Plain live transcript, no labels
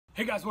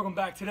Hey guys, welcome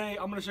back. Today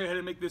I'm going to show you how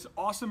to make this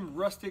awesome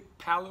rustic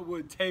pallet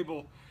wood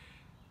table,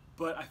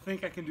 but I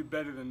think I can do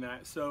better than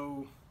that.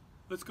 So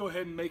let's go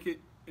ahead and make it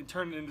and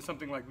turn it into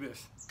something like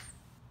this.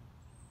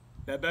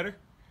 That better?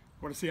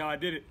 Want to see how I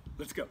did it?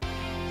 Let's go.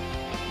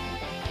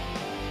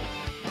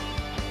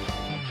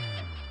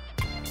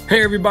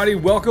 Hey everybody,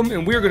 welcome,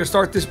 and we're going to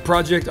start this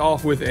project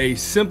off with a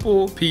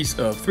simple piece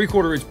of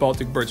 3/4 inch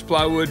Baltic birch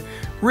plywood,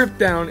 ripped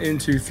down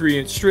into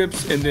 3-inch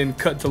strips and then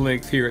cut to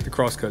length here at the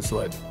crosscut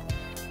sled.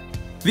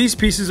 These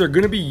pieces are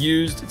going to be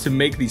used to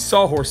make these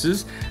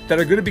sawhorses that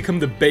are going to become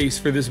the base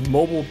for this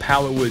mobile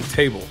pallet wood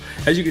table.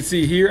 As you can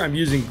see here, I'm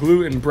using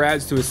glue and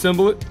brads to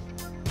assemble it.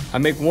 I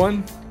make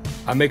one,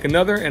 I make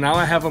another, and now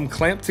I have them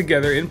clamped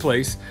together in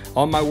place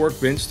on my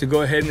workbench to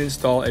go ahead and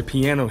install a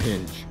piano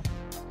hinge.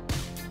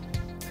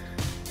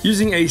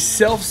 Using a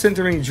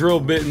self-centering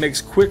drill bit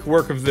makes quick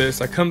work of this.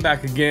 I come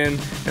back again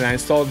and I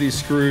install these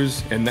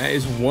screws, and that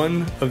is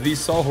one of these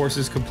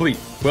sawhorses complete.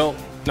 Well,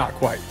 not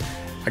quite.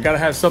 I gotta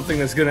have something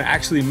that's gonna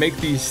actually make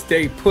these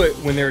stay put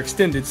when they're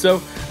extended. So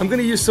I'm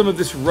gonna use some of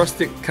this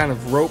rustic kind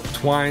of rope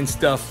twine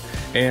stuff,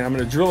 and I'm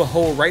gonna drill a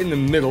hole right in the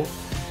middle.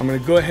 I'm gonna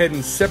go ahead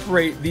and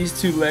separate these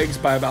two legs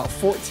by about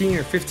 14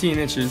 or 15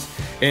 inches.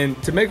 And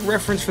to make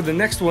reference for the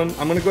next one,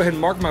 I'm gonna go ahead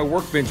and mark my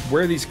workbench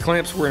where these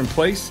clamps were in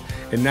place,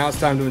 and now it's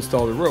time to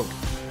install the rope.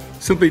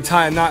 Simply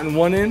tie a knot in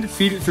one end,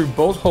 feed it through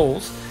both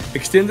holes,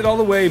 extend it all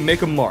the way,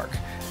 make a mark.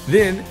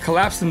 Then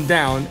collapse them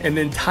down and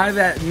then tie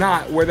that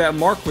knot where that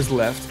mark was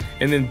left,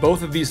 and then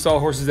both of these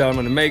sawhorses that I'm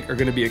going to make are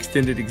going to be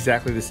extended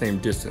exactly the same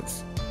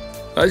distance.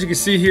 As you can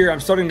see here,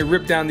 I'm starting to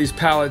rip down these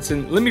pallets,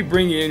 and let me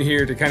bring you in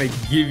here to kind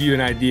of give you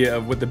an idea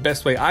of what the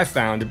best way I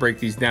found to break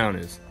these down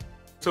is.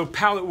 So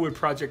pallet wood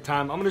project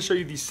time. I'm going to show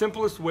you the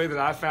simplest way that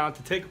I found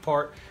to take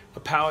apart a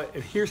pallet,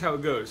 and here's how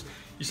it goes.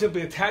 You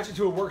simply attach it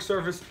to a work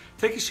surface,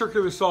 take a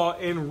circular saw,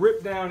 and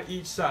rip down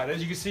each side. As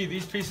you can see,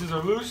 these pieces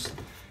are loose,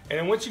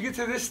 and once you get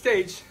to this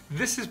stage,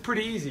 this is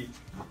pretty easy.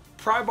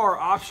 Pry bar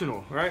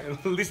optional, right?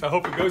 At least I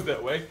hope it goes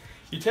that way.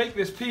 You take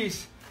this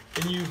piece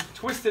and you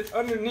twist it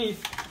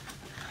underneath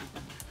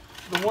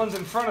the ones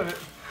in front of it,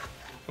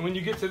 and when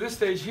you get to this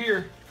stage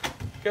here,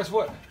 guess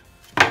what?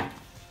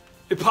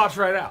 It pops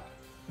right out.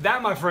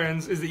 That, my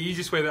friends, is the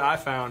easiest way that I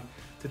found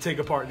to take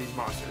apart these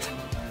monsters.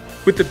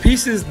 With the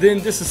pieces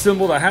then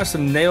disassembled, I have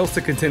some nails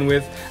to contend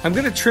with. I'm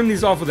going to trim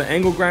these off with an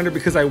angle grinder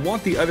because I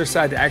want the other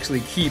side to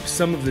actually keep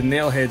some of the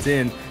nail heads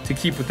in to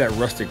keep with that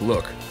rustic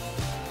look.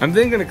 I'm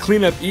then going to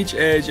clean up each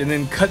edge and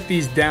then cut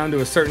these down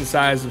to a certain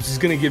size, which is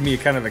going to give me a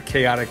kind of a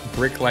chaotic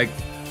brick-like,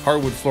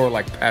 hardwood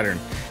floor-like pattern.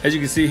 As you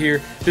can see here,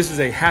 this is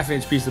a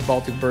 1/2-inch piece of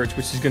Baltic birch,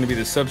 which is going to be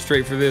the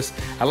substrate for this.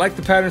 I like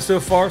the pattern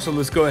so far, so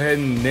let's go ahead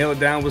and nail it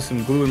down with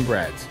some glue and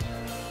brads.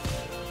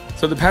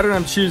 So the pattern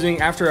I'm choosing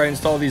after I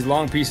install these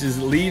long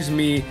pieces leaves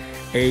me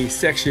a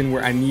section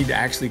where I need to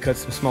actually cut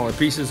some smaller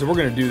pieces, so we're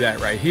going to do that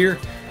right here.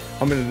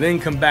 I'm going to then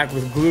come back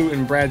with glue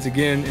and brads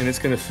again, and it's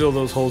going to fill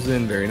those holes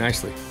in very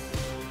nicely.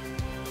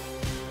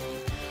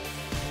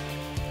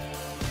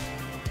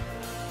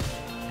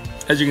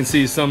 As you can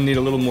see, some need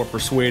a little more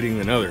persuading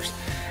than others.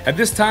 At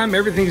this time,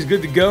 everything's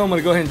good to go. I'm going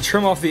to go ahead and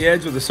trim off the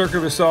edge with a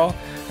circular saw.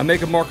 I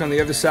make a mark on the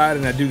other side,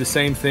 and I do the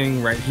same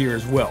thing right here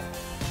as well.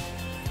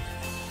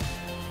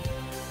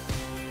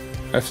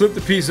 I flip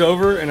the piece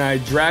over and I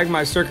drag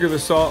my circular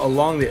saw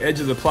along the edge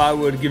of the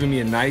plywood, giving me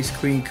a nice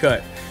clean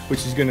cut,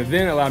 which is going to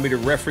then allow me to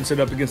reference it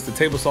up against the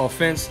table saw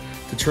fence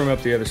to trim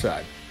up the other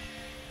side.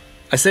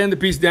 I sand the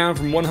piece down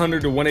from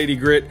 100 to 180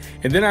 grit,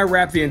 and then I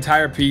wrap the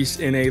entire piece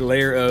in a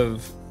layer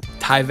of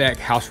Tyvek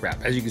house wrap,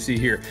 as you can see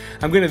here.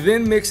 I'm going to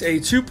then mix a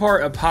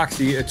 2-part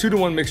epoxy, a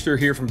 2-to-1 mixture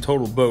here from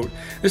Totalboat.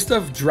 This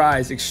stuff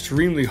dries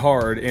extremely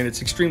hard and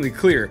it's extremely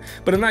clear,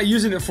 but I'm not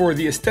using it for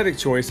the aesthetic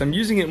choice. I'm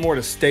using it more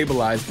to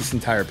stabilize this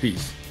entire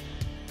piece.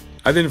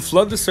 I then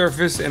flood the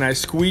surface and I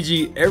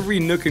squeegee every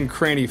nook and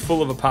cranny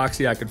full of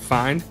epoxy I could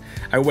find.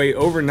 I wait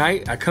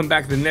overnight, I come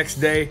back the next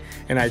day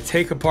and I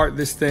take apart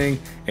this thing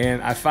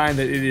and I find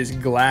that it is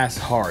glass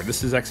hard.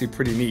 This is actually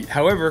pretty neat.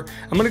 However,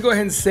 I'm going to go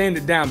ahead and sand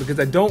it down because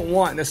I don't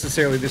want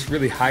necessarily this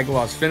really high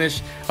gloss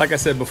finish. Like I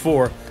said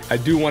before, I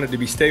do want it to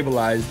be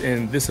stabilized,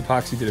 and this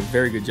epoxy did a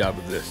very good job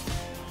of this.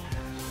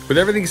 With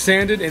everything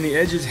sanded and the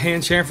edges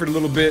hand chamfered a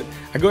little bit,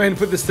 I go ahead and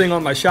put this thing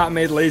on my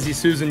shop-made Lazy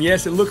Susan.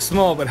 Yes, it looks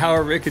small, but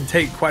however, it could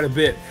take quite a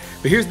bit.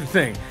 But here's the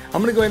thing.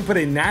 I'm going to go ahead and put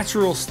a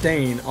natural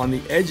stain on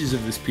the edges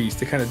of this piece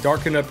to kind of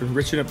darken up and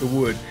richen up the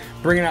wood,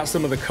 bringing out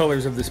some of the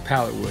colors of this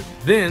pallet wood.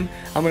 Then,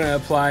 I'm going to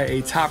apply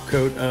a top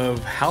coat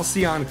of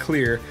Halcyon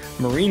Clear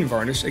marine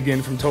varnish,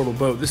 again from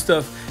Totalboat. This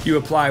stuff you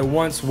apply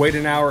once, wait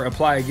an hour,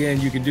 apply again.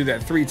 You can do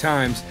that 3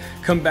 times.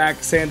 Come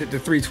back, sand it to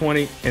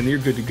 320, and you're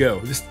good to go.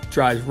 This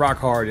dries rock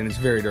hard and it's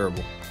very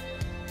durable.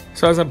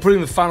 So as I'm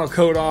putting the final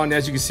coat on,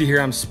 as you can see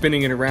here, I'm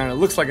spinning it around. It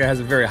looks like it has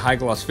a very high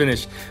gloss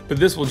finish, but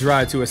this will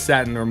dry to a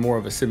satin or more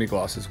of a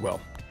semi-gloss as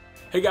well.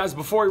 Hey guys,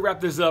 before we wrap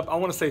this up, I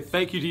want to say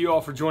thank you to you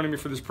all for joining me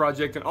for this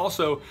project, and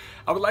also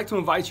I would like to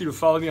invite you to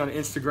follow me on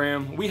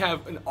Instagram. We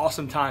have an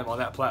awesome time on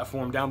that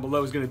platform. Down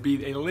below is going to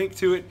be a link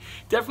to it.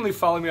 Definitely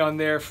follow me on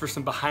there for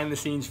some behind the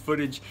scenes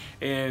footage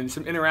and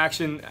some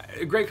interaction.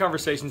 Great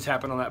conversations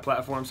happen on that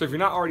platform. So if you're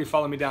not already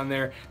following me down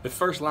there, the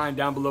first line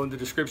down below in the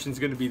description is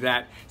going to be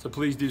that. So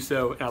please do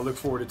so, and I look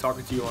forward to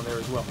talking to you on there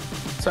as well.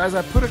 So as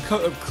I put a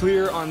coat of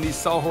clear on these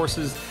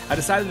Sawhorses, I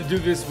decided to do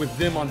this with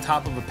them on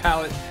top of a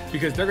pallet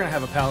because they're going to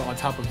have a pallet on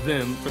top of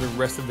them for the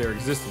rest of their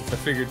existence. I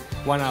figured,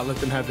 why not let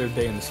them have their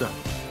day in the sun?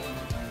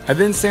 I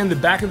then sand the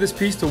back of this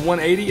piece to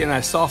 180 and I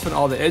soften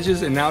all the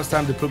edges, and now it's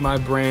time to put my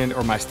brand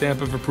or my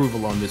stamp of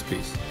approval on this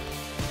piece.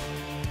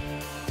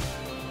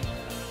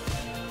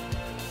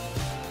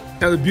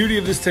 Now the beauty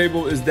of this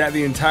table is that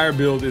the entire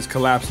build is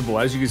collapsible.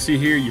 As you can see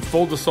here, you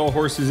fold the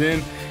Sawhorses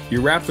in, you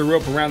wrap the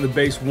rope around the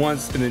base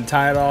once and then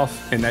tie it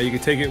off, and now you can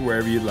take it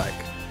wherever you'd like.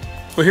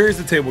 Well, here's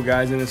the table,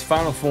 guys, in its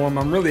final form.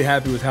 I'm really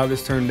happy with how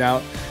this turned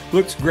out.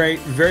 Looks great,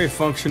 very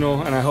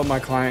functional, and I hope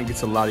my client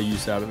gets a lot of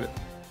use out of it.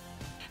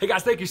 Hey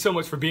guys, thank you so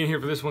much for being here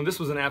for this one. This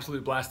was an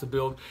absolute blast to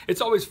build. It's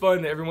always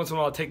fun to every once in a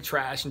while take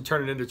trash and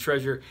turn it into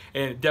treasure,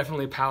 and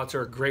definitely pallets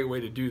are a great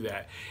way to do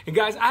that. And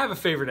guys, I have a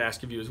favor to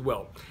ask of you as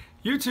well.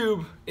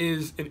 YouTube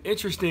is an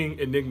interesting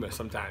enigma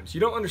sometimes. You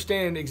don't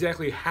understand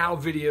exactly how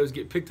videos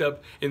get picked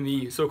up in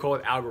the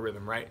so-called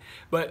algorithm, right?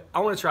 But I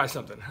want to try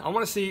something. I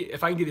want to see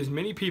if I can get as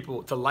many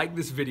people to like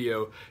this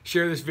video,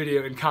 share this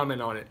video, and comment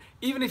on it.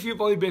 Even if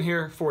you've only been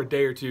here for a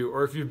day or two,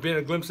 or if you've been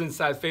a Glimpse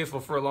Inside faithful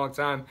for a long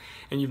time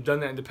and you've done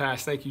that in the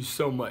past, thank you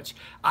so much.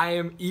 I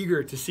am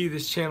eager to see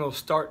this channel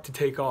start to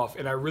take off,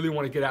 and I really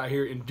want to get out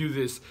here and do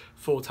this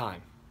full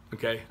time.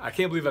 Okay, I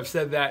can't believe I've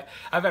said that.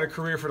 I've had a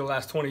career for the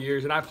last 20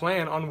 years, and I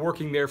plan on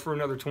working there for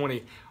another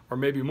 20 or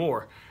maybe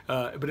more,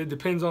 but it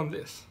depends on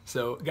this.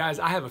 So guys,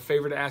 I have a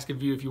favor to ask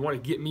of you. If you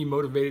want to get me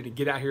motivated to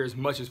get out here as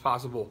much as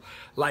possible,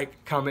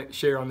 like, comment,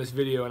 share on this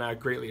video, and I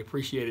greatly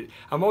appreciate it.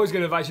 I'm always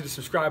going to invite you to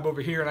subscribe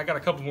over here, and I got a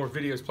couple more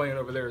videos playing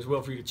over there as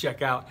well for you to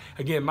check out.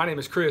 Again, my name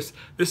is Chris.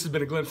 This has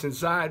been A Glimpse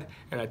Inside,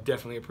 and I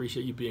definitely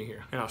appreciate you being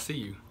here, and I'll see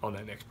you on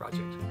that next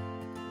project.